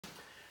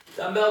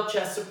Dumbbell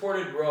chest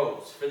supported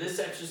rows. For this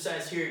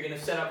exercise here, you're going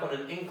to set up on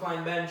an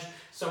incline bench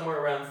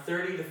somewhere around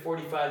 30 to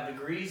 45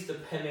 degrees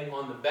depending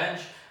on the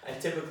bench. I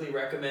typically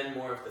recommend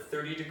more of the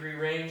 30-degree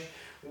range.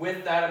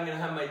 With that, I'm going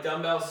to have my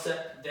dumbbells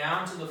set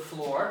down to the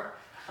floor.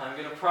 I'm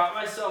going to prop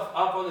myself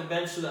up on the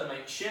bench so that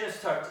my chin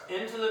is tucked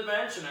into the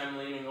bench and I'm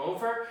leaning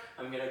over.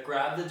 I'm going to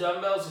grab the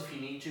dumbbells. If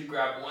you need to,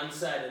 grab one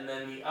side and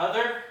then the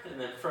other. And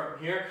then from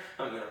here,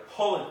 I'm going to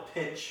pull and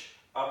pinch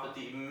up at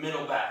the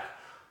middle back.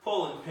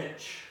 Pull and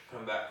pinch,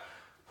 come back.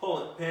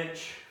 Pull and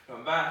pinch,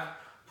 come back.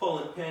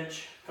 Pull and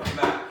pinch, come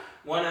back.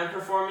 When I'm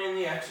performing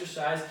the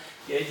exercise,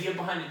 the idea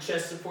behind a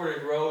chest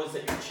supported row is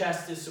that your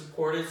chest is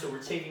supported, so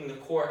we're taking the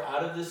core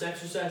out of this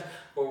exercise,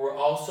 but we're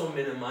also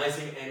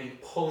minimizing any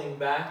pulling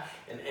back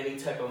and any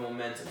type of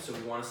momentum. So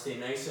we want to stay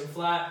nice and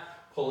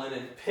flat, pull in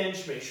and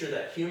pinch, make sure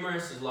that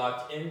humerus is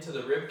locked into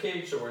the rib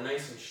cage, so we're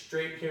nice and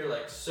straight here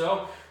like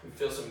so. We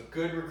feel some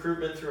good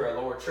recruitment through our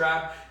lower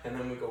trap, and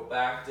then we go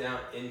back down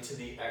into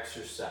the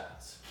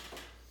exercise.